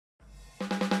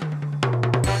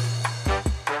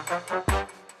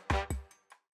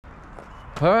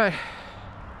All right,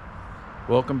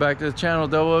 welcome back to the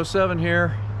channel. 007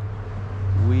 here.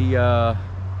 We're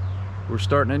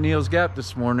starting at Neal's Gap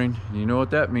this morning. You know what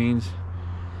that means.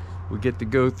 We get to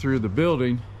go through the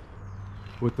building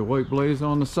with the white blaze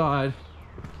on the side.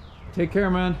 Take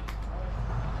care, man.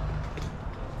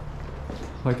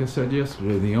 Like I said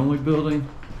yesterday, the only building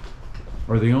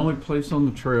or the only place on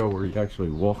the trail where you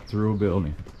actually walk through a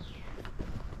building.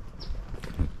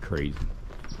 Crazy.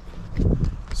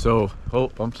 So,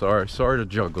 oh, I'm sorry to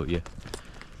juggle you.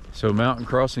 So mountain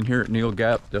crossing here at Neal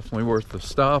Gap, definitely worth the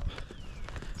stop.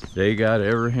 They got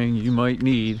everything you might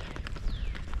need.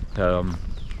 Yeah,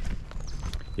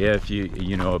 if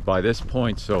you know, by this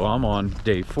point, so I'm on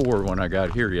day 4 when I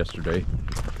got here yesterday.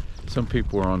 Some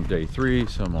people are on day 3,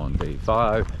 some on day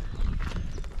 5.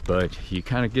 But you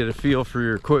kind of get a feel for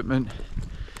your equipment.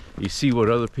 You see what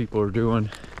other people are doing.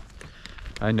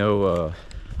 I know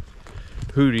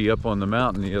Hootie up on the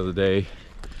mountain the other day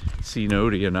seen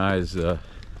Odie and I's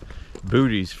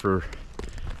booties for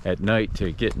at night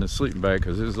to get in the sleeping bag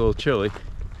because it was a little chilly,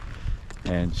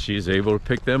 and she's able to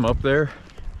pick them up there.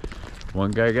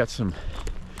 One guy got some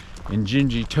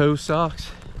Injinji toe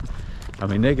socks. I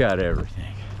mean, they got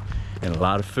everything and a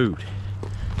lot of food,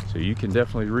 so you can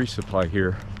definitely resupply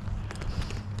here.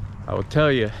 I will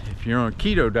tell you, if you're on a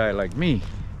keto diet like me,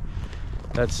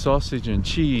 that sausage and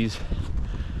cheese,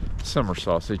 summer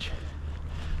sausage,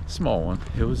 small one,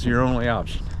 it was your only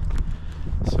option.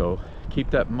 So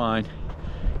keep that in mind.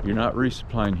 You're not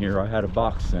resupplying here. I had a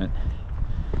box sent,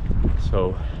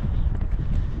 so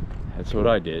that's what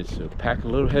I did. So pack a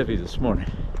little heavy this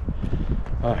morning.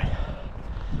 All right,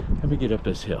 let me get up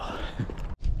this hill.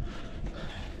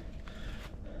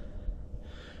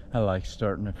 I like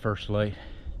starting at first light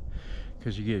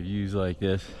because you get views like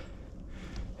this,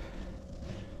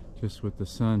 just with the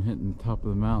sun hitting the top of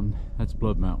the mountain. That's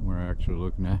Blood Mountain we're actually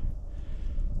looking at.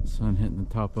 The sun hitting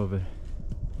the top of it.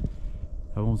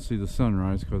 I won't see the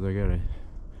sunrise because I got a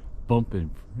bump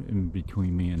in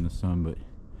between me and the sun, but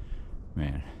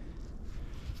man,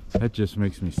 that just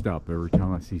makes me stop every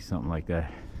time I see something like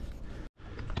that.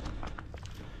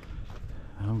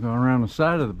 I'm going around the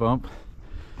side of the bump.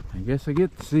 I guess I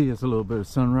get to see us a little bit of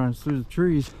sunrise through the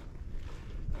trees.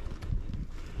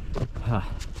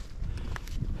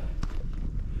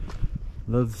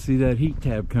 Love to see that heat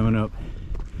tab coming up.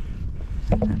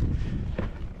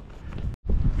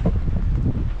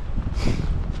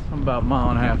 I'm about a mile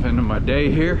and a half into my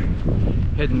day here.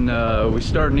 Heading, we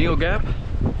start Neal Gap,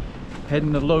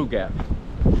 heading to Low Gap.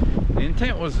 The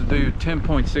intent was to do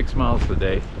 10.6 miles a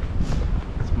day.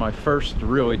 It's my first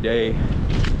really day,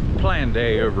 planned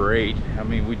day over 8. I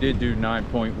mean, we did do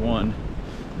 9.1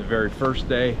 the very first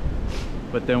day,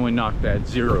 but then we knocked that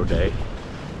 0 day.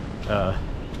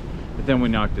 But then we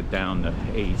knocked it down to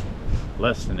 8,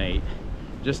 less than 8.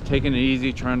 Just taking it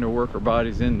easy, trying to work our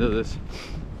bodies into this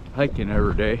hiking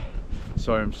every day.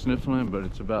 Sorry I'm sniffling, but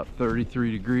it's about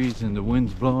 33 degrees and the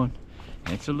wind's blowing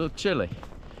and it's a little chilly.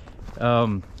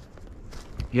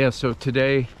 Yeah, so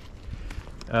today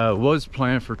was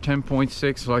planned for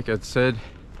 10.6, like I said.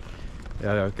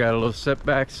 Got a little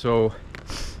setback, so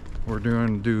we're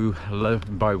going to do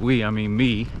 11, by we I mean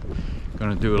me,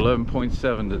 gonna do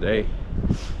 11.7 today.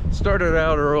 Started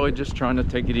out early just trying to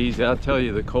take it easy. I'll tell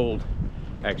you, the cold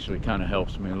actually kind of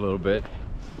helps me a little bit.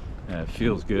 It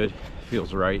feels good,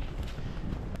 feels right.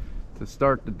 To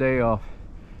start the day off,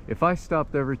 if I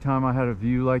stopped every time I had a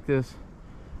view like this,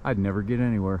 I'd never get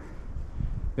anywhere.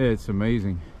 It's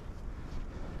amazing.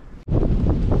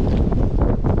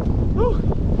 Whew.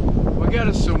 We got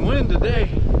us some wind today.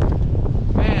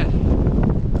 Man,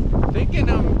 thinking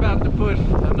I'm about to put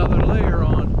another layer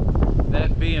on,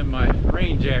 that being my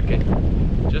rain jacket,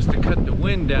 just to cut the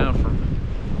wind down from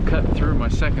cutting through my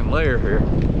second layer here.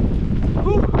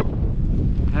 Whew.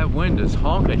 That wind is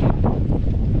honking.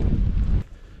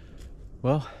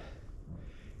 Well,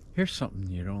 here's something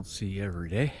you don't see every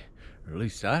day, or at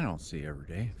least I don't see every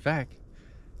day. In fact,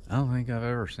 I don't think I've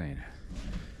ever seen it.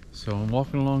 So I'm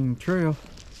walking along the trail.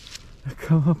 I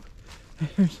come up, and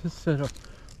there's a set of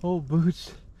old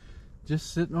boots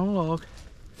just sitting on a log.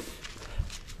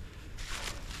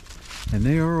 And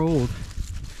they are old.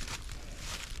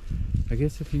 I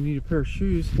guess if you need a pair of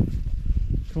shoes,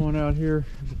 come on out here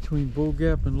between Bull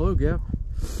Gap and Low Gap,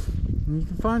 and you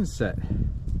can find a set.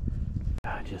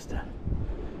 Just a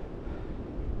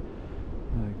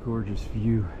gorgeous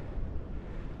view.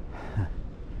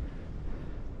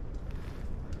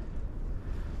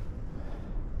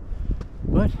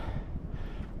 But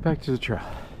back to the trail.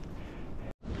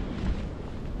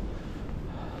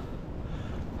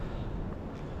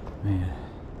 Man,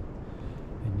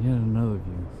 and yet another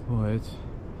view. Boy,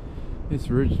 This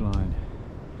ridgeline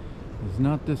does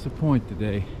not disappoint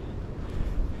today.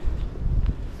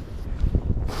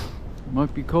 It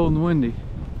might be cold and windy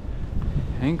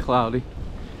and cloudy,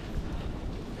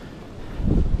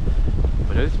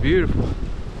 but it's beautiful.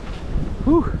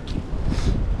 Whew.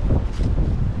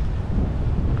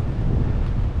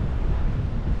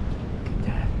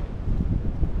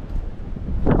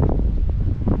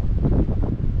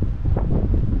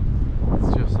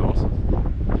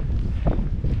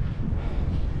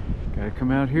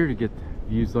 Come out here to get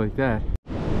views like that.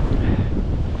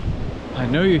 I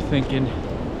know you're thinking,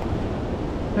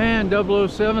 man,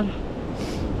 007,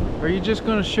 are you just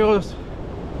going to show us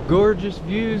gorgeous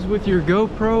views with your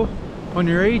GoPro on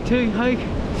your AT hike?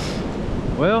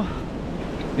 Well,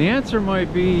 the answer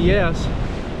might be yes,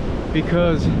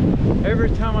 because every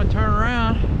time I turn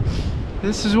around,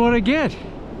 this is what I get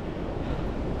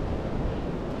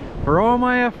for all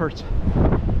my efforts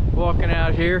walking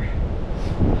out here.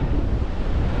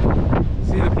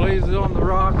 See the blazes on the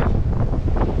rock.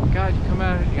 God, come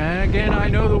out. And again, I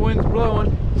know the wind's blowing.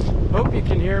 Hope you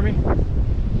can hear me.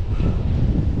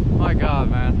 My God,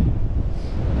 man.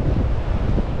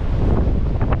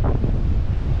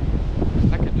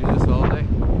 I could do this all day.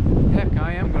 Heck,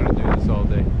 I am going to do this all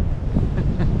day.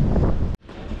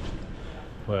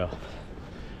 Well,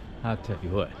 I'll tell you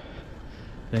what.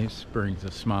 This brings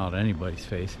a smile to anybody's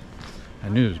face. I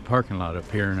knew there was a parking lot up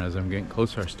here, and as I'm getting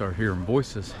closer, I start hearing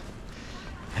voices.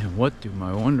 And what do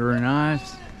my wondering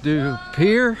eyes do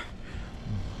appear?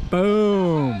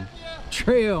 Boom!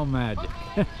 Trail magic.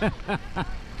 You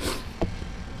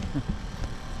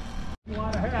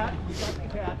want a hat? You got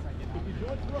the hat. If you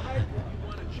do it through a hike, you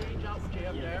want to change out what you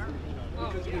have there.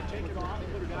 Because you take it off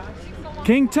and put it on.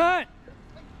 King Tut!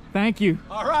 Thank you.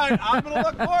 All right, I'm going to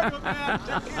look forward to it, man.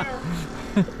 Take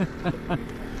care.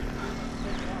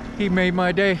 He made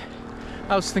my day.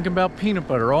 I was thinking about peanut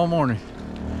butter all morning.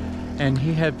 And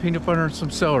he had peanut butter and some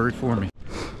celery for me.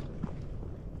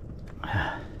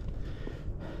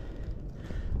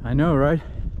 I know, right?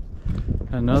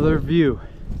 Another view.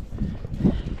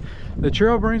 The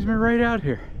trail brings me right out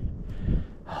here.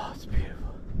 Oh, it's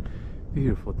beautiful.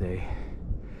 Beautiful day.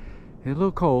 It's a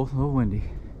little cold, a little windy,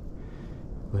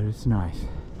 but it's nice.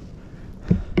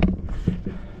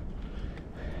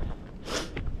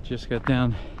 Just got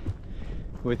down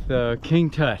with King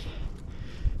Tut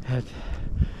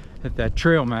at that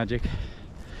trail magic,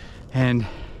 and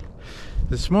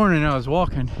this morning I was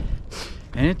walking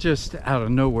and it just out of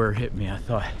nowhere hit me. I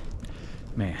thought,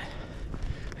 man,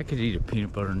 I could eat a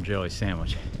peanut butter and jelly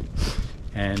sandwich.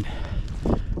 And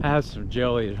I have some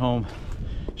jelly at home,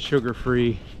 sugar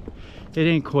free. It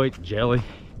ain't quite jelly,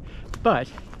 but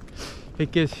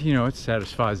it gets, you know, it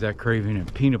satisfies that craving.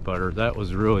 And peanut butter, that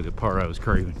was really the part I was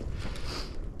craving.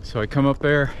 So I come up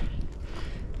there,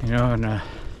 you know, and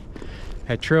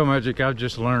at Trail Magic, I've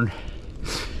just learned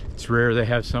it's rare they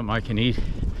have something I can eat,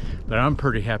 but I'm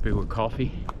pretty happy with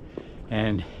coffee.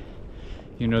 And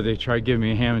you know, they tried giving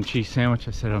me a ham and cheese sandwich.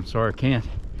 I said, I'm sorry, I can't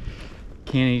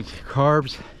eat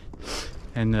carbs.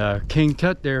 And King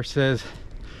Tut there says,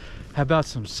 how about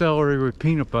some celery with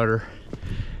peanut butter?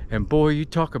 And boy, you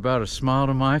talk about a smile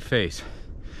to my face.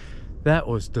 That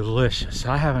was delicious.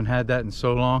 I haven't had that in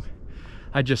so long.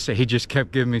 I just say, he just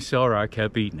kept giving me celery, I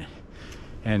kept eating it.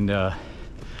 And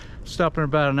stopped in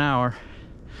about an hour,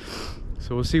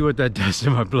 so we'll see what that does to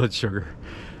my blood sugar.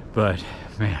 But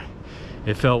man,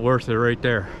 it felt worth it right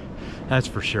there, that's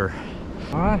for sure.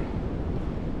 All right,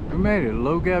 we made it.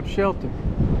 Low Gap shelter.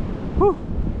 Whew,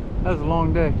 that was a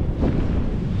long day.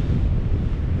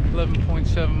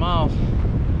 11.7 miles.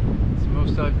 It's the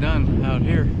most I've done out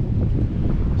here.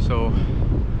 So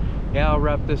yeah, I'll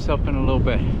wrap this up in a little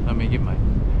bit. Let me get my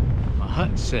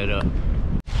hut set up.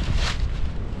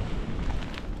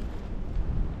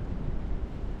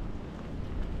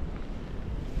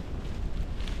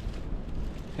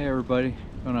 Hey everybody,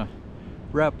 gonna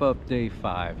wrap up day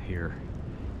 5 here.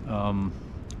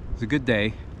 It's a good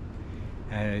day.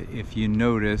 If you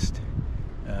noticed,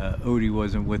 Odie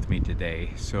wasn't with me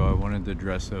today, so I wanted to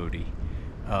address Odie.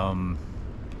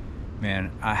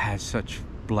 Man, I had such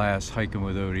blast hiking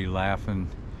with Odie, laughing.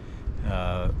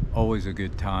 Always a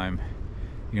good time.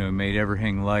 You know, he made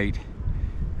everything light.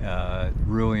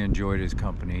 Really enjoyed his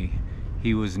company.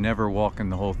 He was never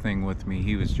walking the whole thing with me.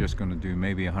 He was just going to do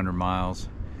maybe 100 miles.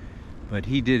 But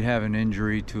he did have an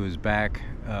injury to his back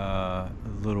a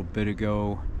little bit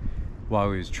ago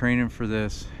while he was training for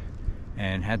this,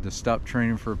 and had to stop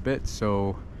training for a bit,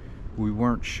 so we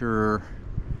weren't sure,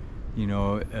 you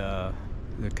know,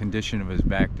 the condition of his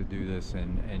back to do this,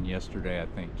 and yesterday I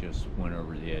think just went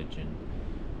over the edge, and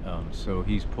So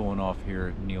he's pulling off here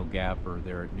at Neal Gap, or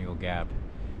there at Neal Gap,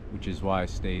 which is why I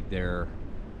stayed there,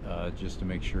 just to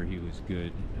make sure he was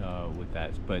good with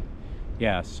that. But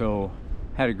yeah, so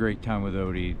had a great time with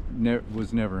Odie.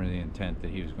 Was never the intent that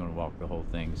he was going to walk the whole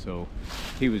thing, so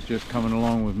he was just coming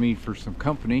along with me for some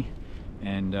company,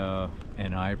 and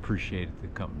I appreciated the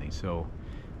company. So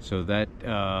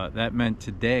that meant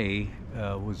today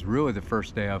was really the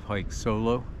first day I've hiked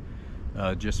solo,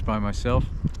 just by myself,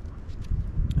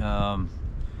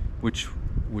 which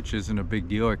isn't a big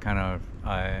deal.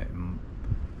 I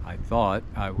thought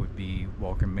I would be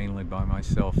walking mainly by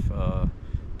myself,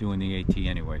 doing the AT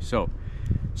anyway.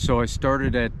 So I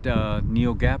started at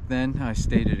Neal Gap. Then I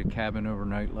stayed at a cabin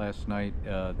overnight last night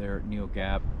there at Neal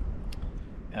Gap,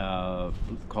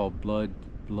 called Blood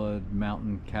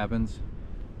Mountain Cabins.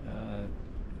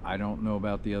 I don't know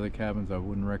about the other cabins. I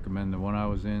wouldn't recommend the one I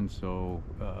was in. So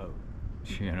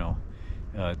you know,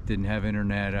 didn't have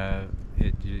internet.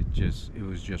 It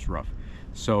was just rough.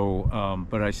 So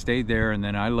but I stayed there, and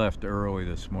then I left early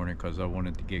this morning because I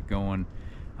wanted to get going.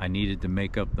 I needed to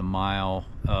make up the mile,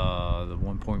 the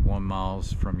 1.1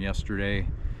 miles from yesterday.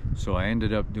 So I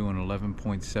ended up doing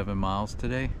 11.7 miles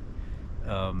today.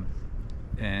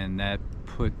 And that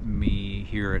put me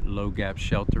here at Low Gap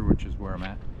Shelter, which is where I'm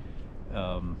at.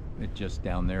 It just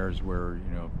down there is where,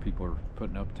 you know, people are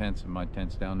putting up tents, and my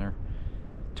tent's down there.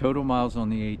 Total miles on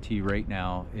the AT right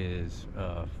now is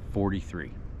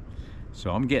 43.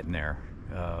 So I'm getting there,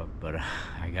 but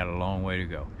I got a long way to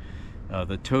go.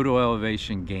 The total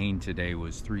elevation gain today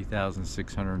was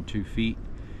 3,602 feet,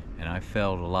 and I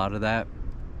felt a lot of that.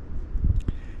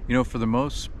 You know, for the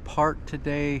most part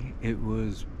today, it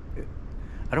was,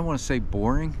 I don't want to say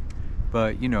boring,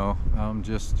 but you know, I'm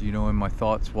just, you know, in my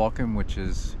thoughts walking, which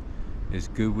is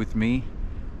good with me.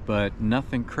 But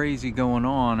nothing crazy going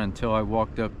on until I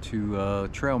walked up to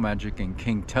Trail Magic in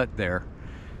King Tut there.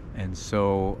 And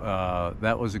so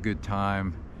that was a good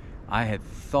time. I had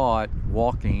thought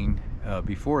walking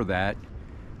before that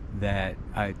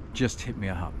I just hit me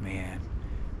up, man,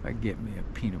 if I get me a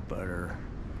peanut butter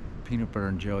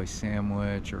and jelly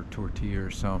sandwich or tortilla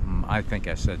or something. I think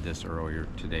I said this earlier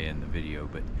today in the video,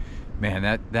 but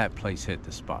man, that place hit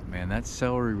the spot, man. That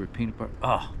celery with peanut butter,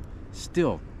 oh,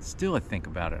 still I think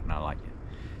about it and I like it.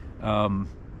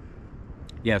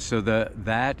 Yeah, so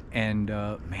that and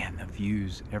man, the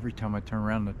views, every time I turn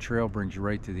around, the trail brings you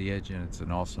right to the edge, and it's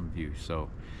an awesome view. So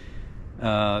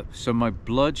so my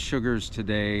blood sugars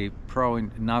today, probably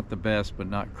not the best, but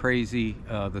not crazy.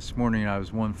 This morning I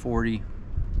was 140.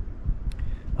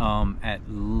 At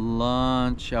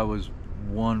lunch I was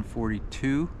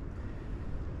 142.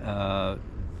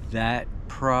 That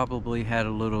probably had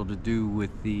a little to do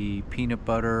with the peanut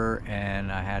butter,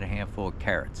 and I had a handful of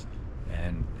carrots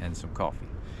and some coffee.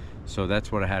 So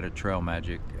that's what I had at Trail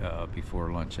Magic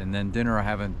before lunch. And then dinner I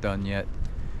haven't done yet.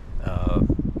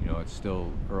 You know, it's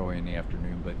still early in the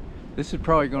afternoon, but this is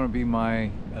probably going to be my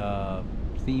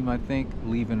theme, I think,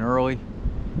 leaving early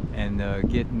and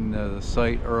getting the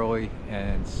site early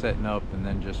and setting up, and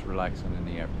then just relaxing in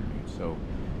the afternoon. So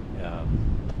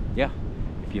yeah,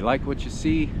 if you like what you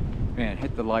see, man,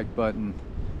 hit the like button,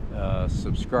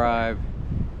 subscribe,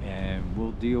 and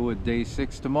we'll deal with day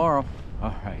 6 tomorrow.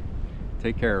 All right,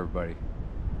 take care, everybody.